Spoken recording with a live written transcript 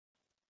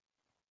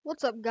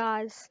What's up,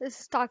 guys? This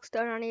is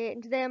Talkstar98,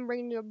 and today I'm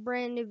bringing you a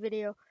brand new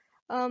video.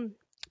 Um,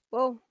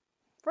 well,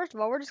 first of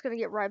all, we're just gonna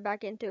get right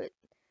back into it,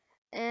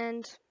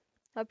 and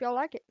hope y'all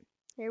like it.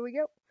 Here we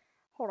go.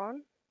 Hold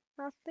on.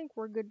 I think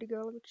we're good to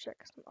go. Let me check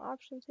some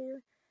options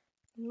here.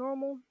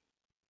 Normal,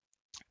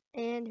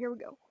 and here we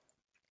go.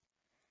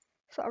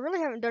 So I really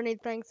haven't done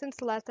anything since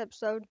the last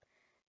episode,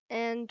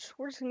 and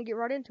we're just gonna get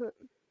right into it.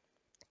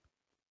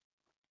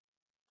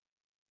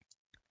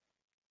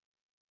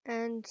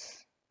 And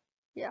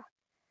yeah,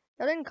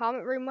 I didn't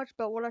comment very much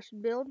about what I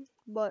should build,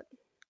 but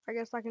I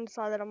guess I can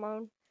decide that on my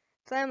own.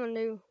 Since I am a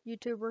new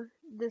YouTuber,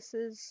 this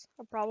is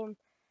a problem.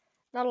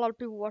 Not a lot of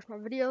people watch my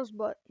videos,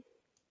 but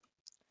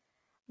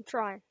I'm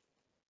trying.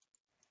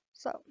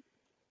 So,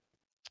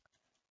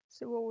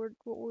 see what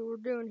we were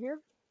doing here.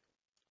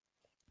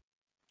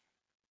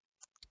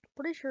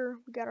 Pretty sure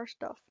we got our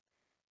stuff.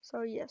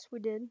 So yes, we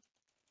did.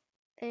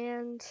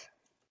 And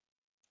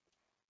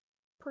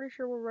pretty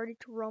sure we're ready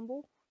to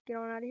rumble. Get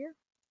on out of here.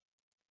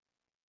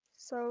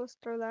 So let's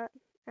throw that,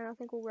 and I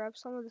think we'll grab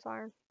some of this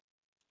iron.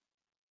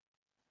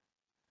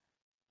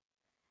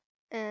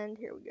 And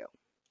here we go.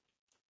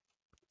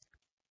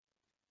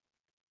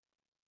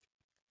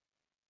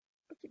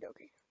 Okie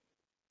dokie.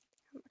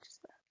 How much is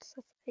that?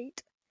 So that's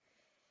 8.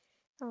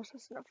 Oh,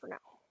 that's enough for now.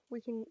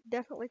 We can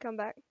definitely come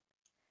back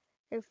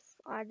if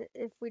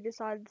we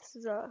decide this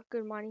is a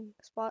good mining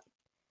spot,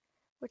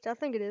 which I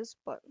think it is,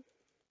 but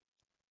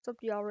it's up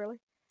to y'all really.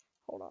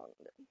 Hold on,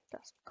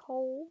 that's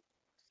coal.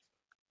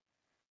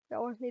 We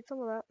always need some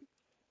of that.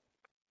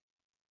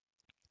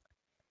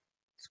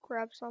 Let's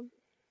grab some.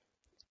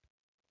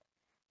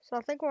 So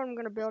I think what I'm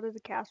gonna build is a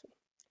castle.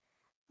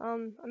 A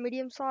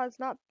medium size,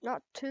 not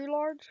too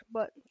large,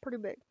 but pretty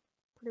big,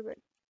 pretty big.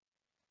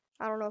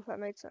 I don't know if that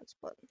made sense,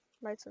 but it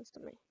made sense to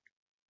me.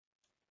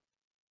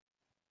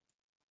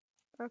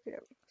 Okay,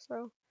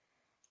 so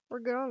we're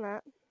good on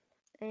that,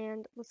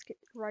 and let's get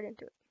right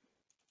into it.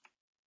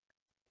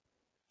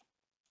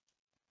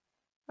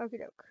 Okie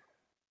doke.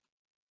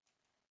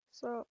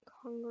 So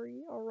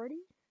hungry already.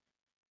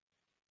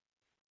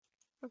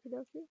 Okie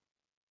dokie.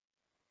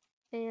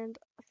 And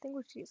I think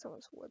we should get some of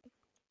this wood.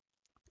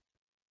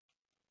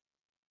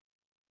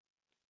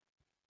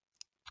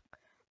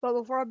 But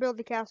before I build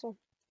the castle,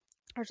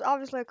 there's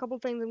obviously a couple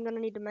things I'm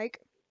gonna need to make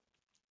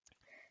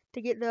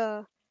to get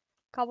the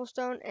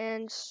cobblestone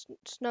and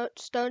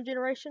stone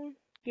generation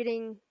get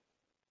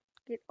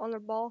on the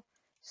ball.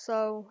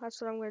 So that's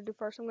what I'm gonna do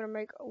first. I'm gonna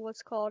make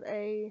what's called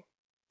a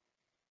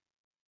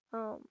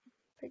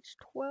page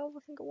 12, I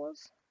think it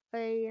was,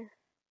 a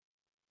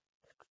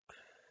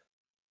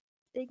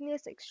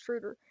igneous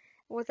extruder. And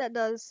what that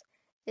does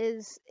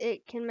is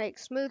it can make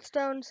smooth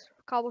stones,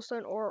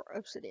 cobblestone, or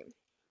obsidian.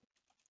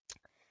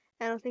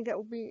 And I think that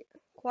will be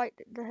quite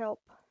the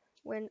help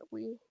when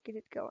we get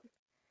it going.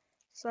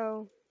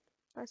 So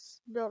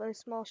let's build a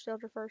small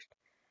shelter first,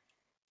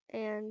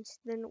 and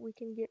then we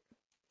can get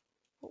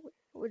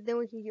what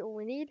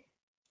we need.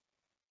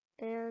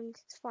 And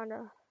let's find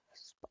a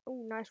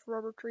nice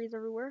rubber trees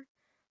everywhere.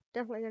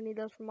 Definitely gonna need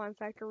those for Mine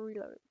Factory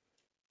Reloaded.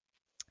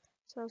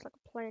 Sounds like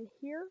a plan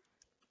here.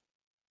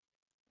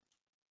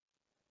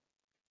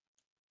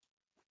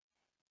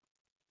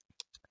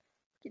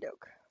 Okie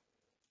doke.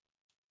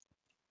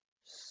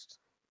 Just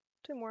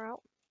 2 more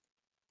out.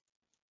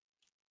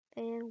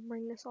 And we'll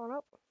bring this on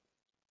up.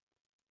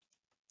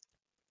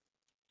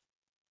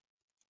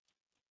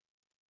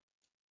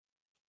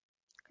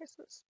 Okay,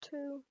 so it's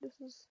 2. This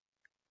is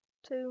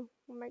 2.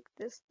 We'll make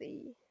this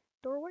the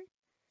doorway.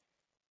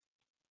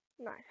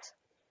 Nice.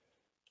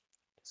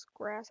 Just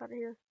grass out of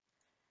here.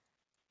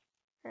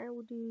 And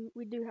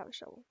we do have a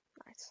shovel.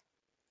 Nice.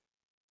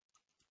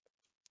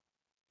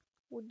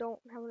 We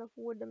don't have enough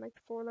wood to make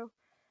the floor though.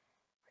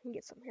 I can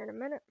get some here in a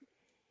minute.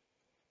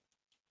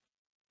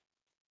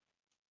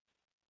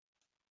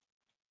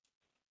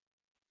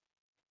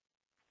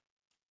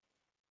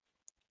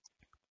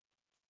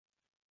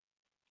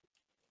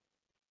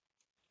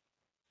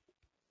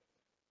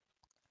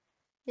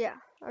 Yeah,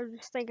 I was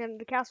just thinking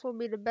the castle would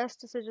be the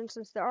best decision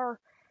since there are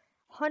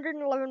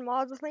 111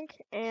 mods, I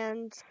think,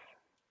 and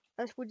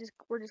we're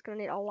just gonna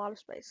need a lot of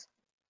space.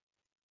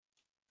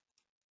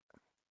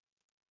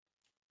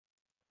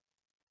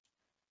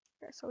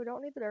 Okay, so we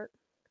don't need the dirt.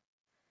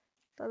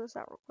 Throw this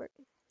out real quick.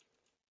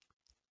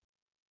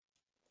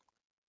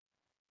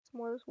 Some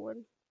more of this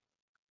wood.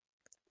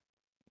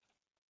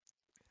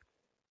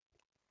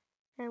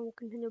 And we'll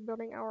continue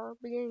building our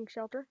beginning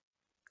shelter.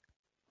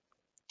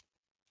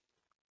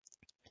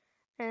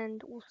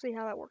 And we'll see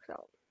how that works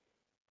out.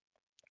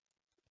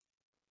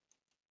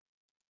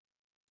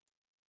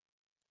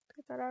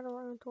 Take that out of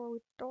our inventory. We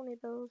don't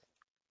need those.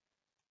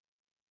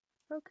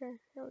 Okay,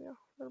 here we go.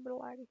 A little bit of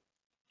lagging.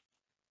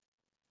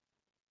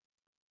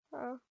 Uh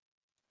oh.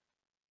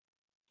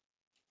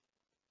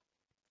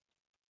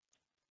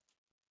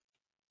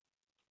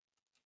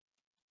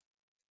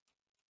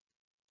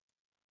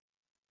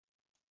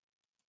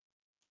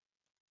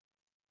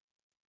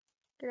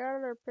 Get out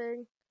of there,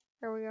 pig.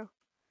 There we go.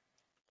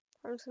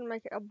 I'm just gonna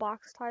make it a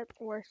box type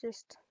where it's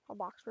just a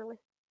box really.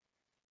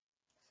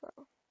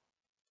 So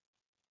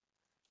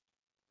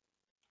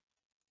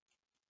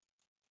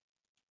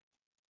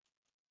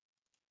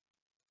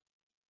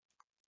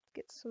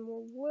get some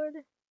more wood.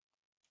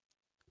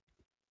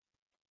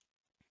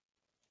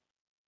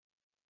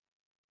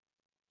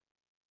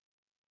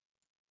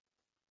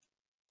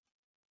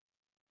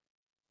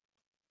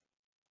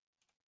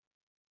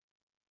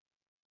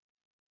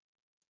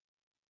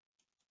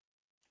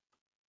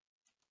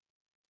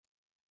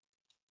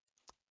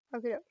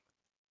 Okay,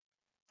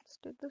 let's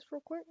do this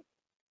real quick.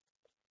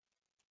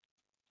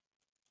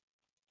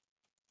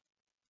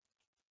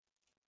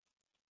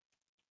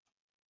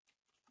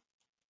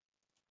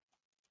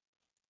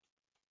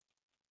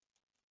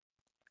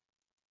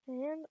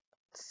 And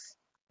it's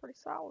pretty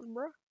solid,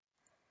 bruh.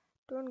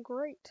 Doing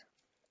great.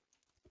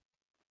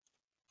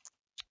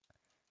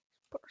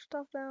 Put our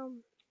stuff down.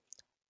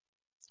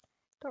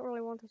 Don't really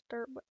want this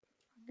dirt, but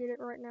I'll get it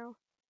right now.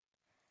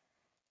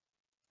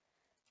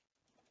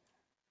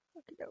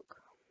 Okie doke.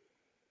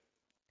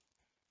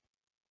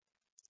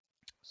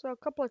 So a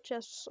couple of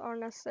chests are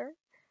necessary.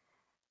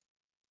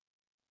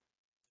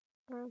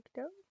 Okie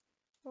doke.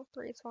 Well,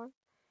 3 is fine.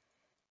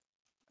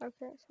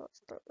 Okay, so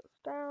let's throw those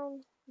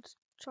down. Let's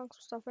chunk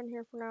some stuff in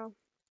here for now.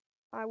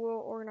 I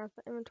will organize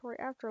my inventory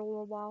after a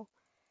little while,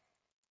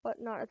 but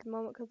not at the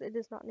moment because it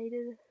is not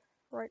needed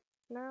right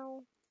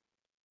now.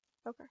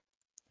 Okay,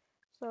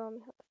 so we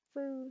have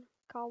food,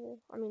 coal.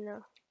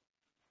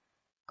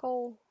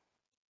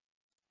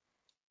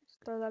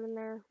 Just throw that in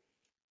there.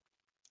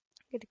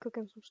 Get to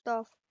cooking some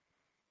stuff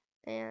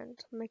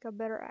and make a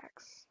better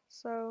axe.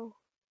 So,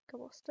 a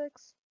couple of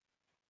sticks.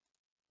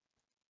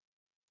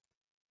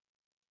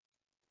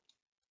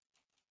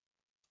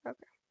 Okay.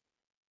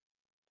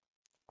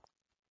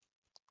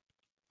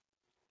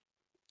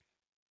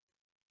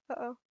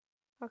 Uh-oh.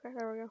 Okay,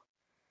 there we go.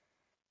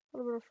 A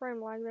little bit of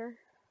frame lag there.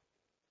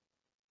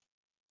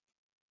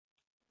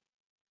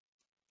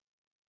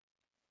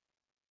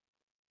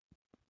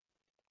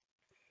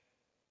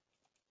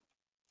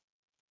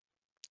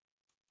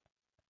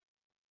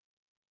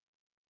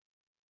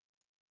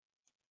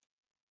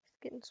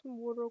 Just getting some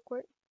wood real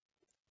quick.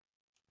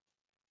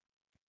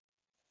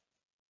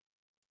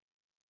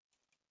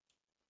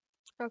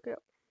 Okay.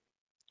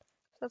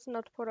 So that's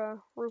enough to put a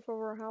roof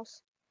over our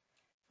house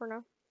for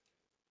now.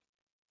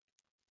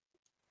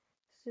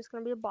 It's just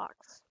gonna be a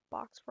box.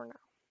 Box for now.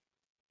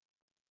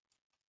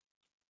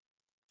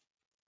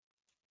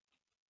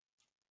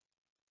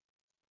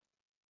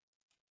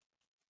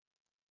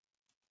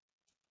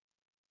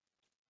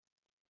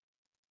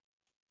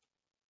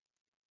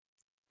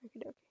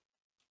 Okie dokie.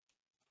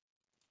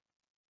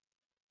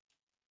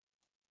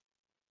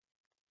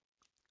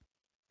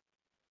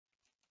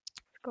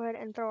 Let's go ahead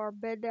and throw our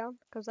bed down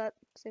because that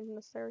seems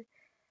necessary.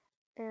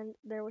 And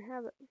there we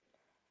have it.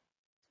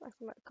 So I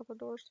can make a couple of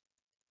doors.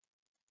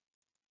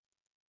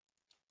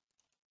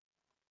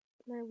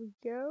 There we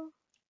go.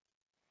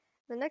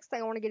 The next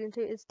thing I want to get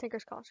into is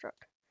Tinker's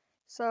Construct.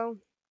 So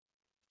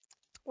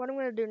what I'm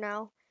going to do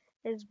now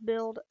is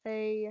build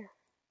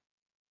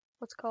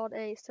what's called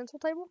a stencil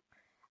table.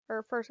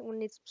 Or first I'm going to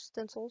need some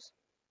stencils.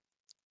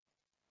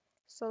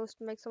 So let's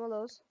make some of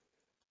those.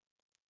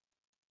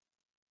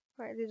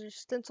 Alright, these are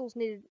stencils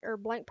needed, or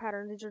blank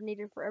patterns. These are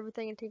needed for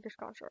everything in Tinker's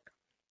Construct.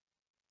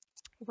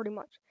 Pretty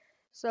much.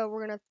 So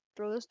we're going to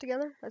throw this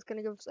together. That's going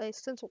to give us a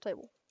stencil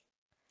table,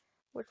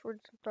 which we're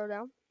going to throw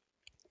down.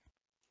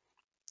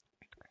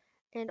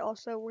 And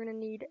also we're going to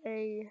need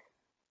a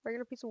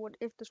regular piece of wood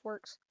if this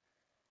works.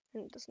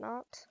 And it does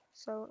not.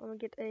 So I'm going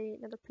to get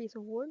another piece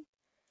of wood.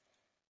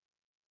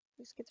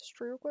 Let's get this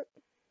tree real quick.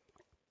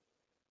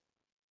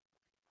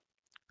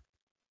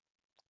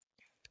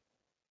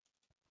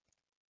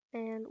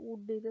 And we'll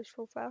do this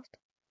real fast.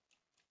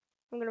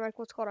 I'm going to make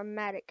what's called a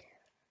mattock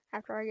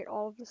after I get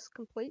all of this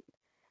complete.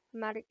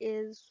 Mattock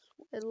is,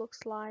 it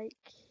looks like,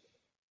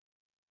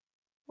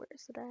 where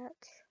is it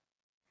at?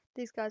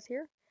 These guys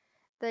here.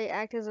 They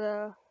act as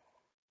a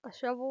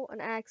shovel,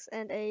 an axe,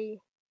 and a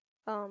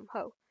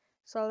hoe.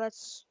 So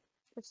it's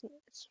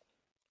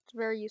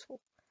very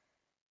useful.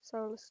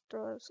 So let's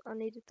throw those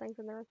unneeded things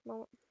in there at the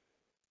moment.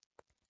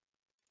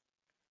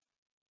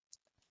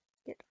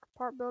 Get our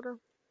part builder.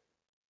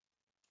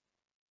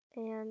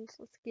 And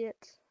let's get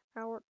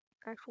our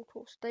actual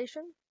tool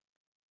station.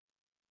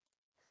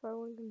 So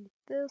we're going to need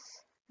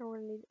this, and we're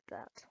going to need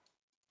that.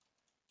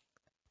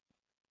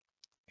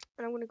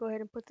 And I'm going to go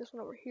ahead and put this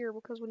one over here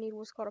because we need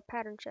what's called a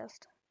pattern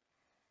chest.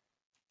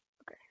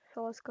 Okay,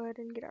 so let's go ahead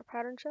and get our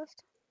pattern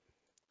chest.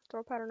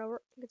 Throw a pattern over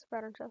it, gets a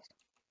pattern chest.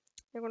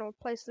 You're going to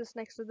place this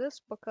next to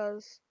this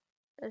because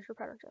there's your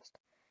pattern chest.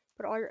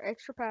 Put all your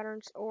extra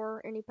patterns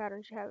or any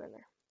patterns you have in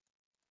there.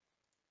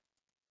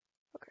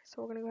 Okay,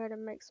 so we're going to go ahead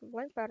and make some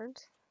blank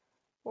patterns.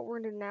 What we're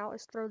going to do now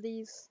is throw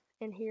these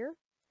in here.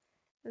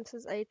 This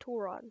is a tool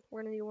rod.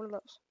 We're going to need one of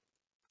those.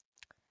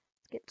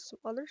 Get some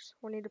others.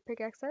 We'll need a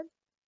pickaxe head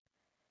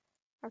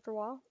after a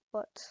while,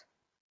 but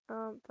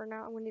for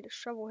now I'm going to need a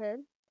shovel head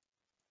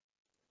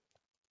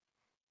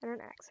and an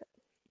axe head.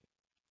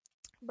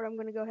 But I'm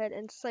going to go ahead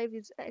and save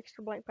these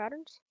extra blank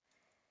patterns.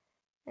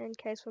 in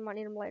case we might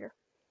need them later.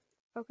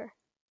 Okay,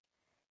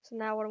 so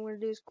now what I'm going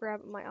to do is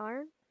grab my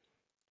iron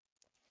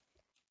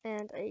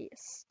and a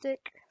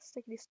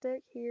stickity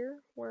stick here,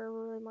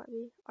 wherever it might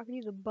be. I could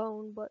use a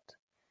bone, but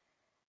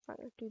I'm not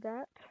going to do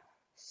that.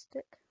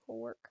 Stick will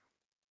work.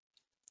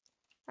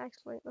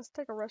 Actually, let's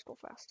take a rest real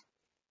fast.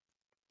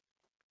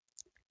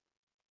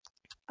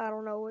 I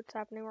don't know what's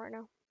happening right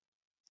now.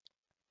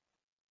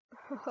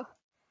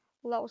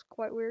 Well, that was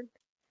quite weird.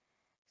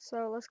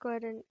 So let's go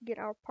ahead and get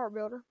our part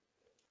builder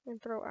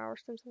and throw our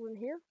stencils in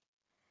here.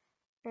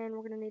 And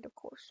we're going to need, of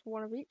course,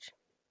 one of each,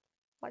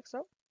 like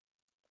so.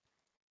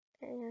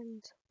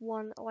 And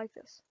one like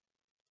this.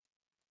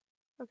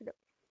 Okay, dope.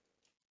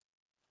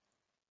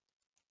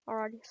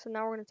 Alrighty, so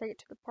now we're going to take it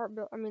to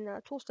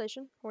the tool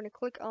station. We're going to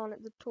click on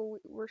the tool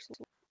we're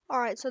selecting.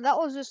 Alright, so that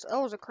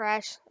was a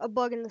crash, a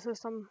bug in the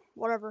system,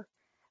 whatever.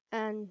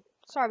 And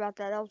sorry about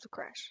that, that was a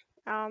crash.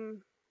 I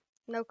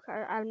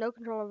have no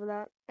control over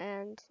that,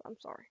 and I'm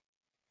sorry.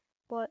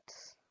 But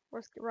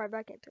let's get right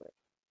back into it.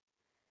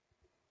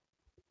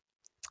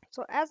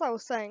 So as I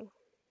was saying,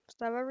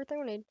 to have everything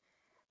we need,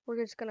 we're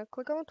just gonna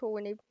click on the tool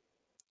we need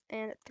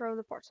and throw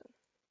the parts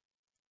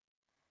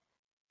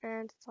in.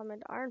 And so I made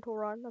the iron tool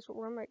rod, that's what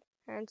we're gonna make.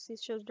 And see,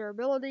 it shows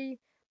durability,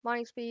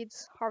 mining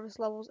speeds, harvest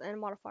levels, and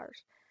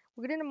modifiers.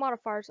 We'll get into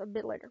modifiers a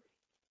bit later.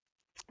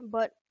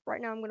 But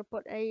right now I'm gonna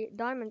put a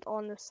diamond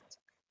on this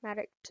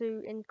matic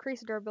to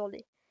increase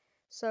durability.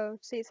 So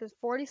see, it says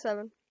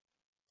 487.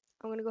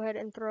 I'm going to go ahead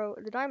and throw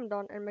the diamond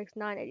on and it makes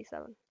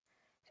 987.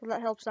 So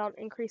that helps out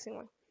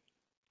increasingly.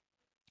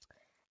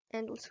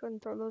 And let's go ahead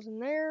and throw those in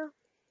there.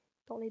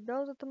 Don't need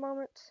those at the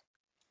moment.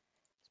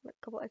 Let's make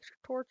a couple extra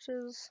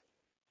torches.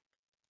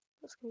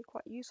 That's going to be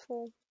quite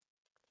useful.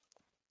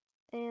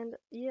 And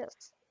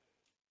yes.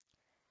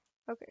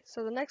 Okay,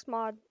 so the next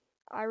mod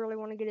I really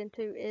want to get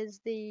into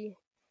is the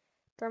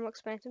thermal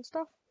expansion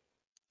stuff.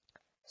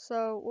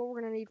 So what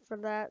we're going to need for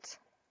that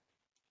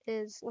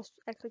is, let's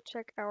actually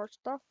check our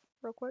stuff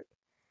real quick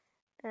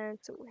and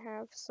see what we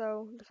have.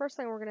 So the first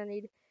thing we're going to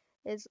need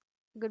is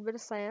a good bit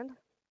of sand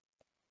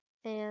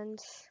and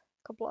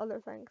a couple other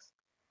things.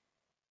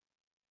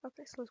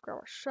 Okay, so let's grab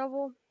our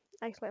shovel.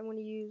 Actually, I'm going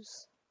to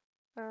use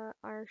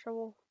iron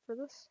shovel for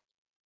this.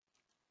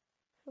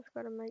 Let's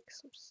go to make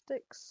some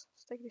sticks,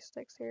 sticky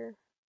sticks here,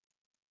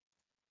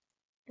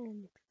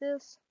 and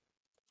this.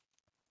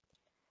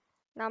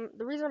 Now,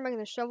 the reason I'm making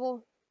the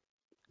shovel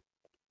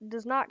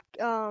does not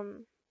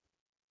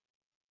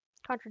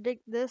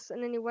contradict this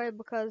in any way,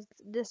 because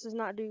this does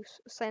not do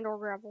sand or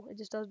gravel. It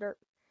just does dirt.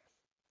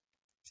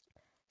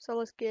 So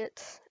let's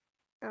get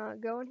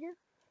going here.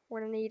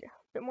 We're gonna need a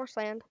bit more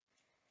sand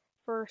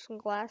for some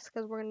glass,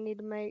 because we're gonna need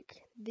to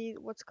make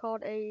what's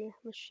called a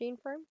machine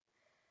frame.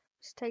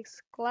 This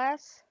takes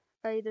glass,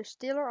 either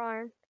steel or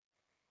iron,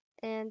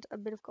 and a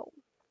bit of gold.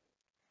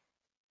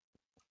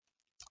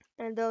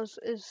 And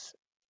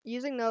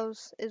using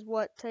those is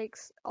what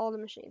takes all the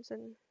machines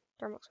in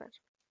thermal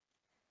expansion.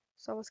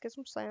 So let's get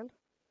some sand.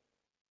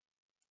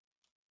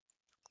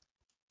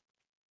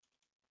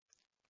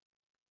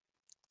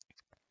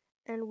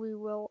 And we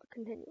will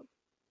continue.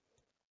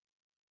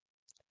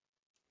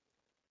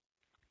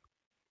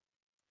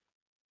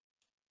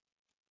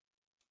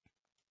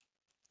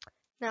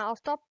 Now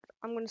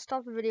I'm going to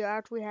stop the video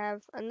after we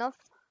have enough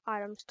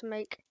items to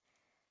make,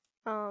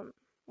 well,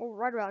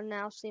 right about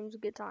now seems a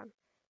good time.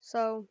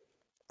 So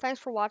thanks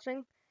for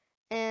watching,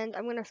 and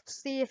I'm going to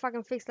see if I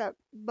can fix that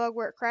bug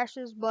where it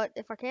crashes, but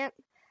if I can't,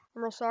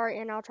 I'm real sorry,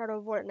 and I'll try to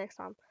avoid it next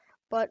time.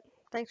 But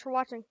thanks for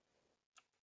watching.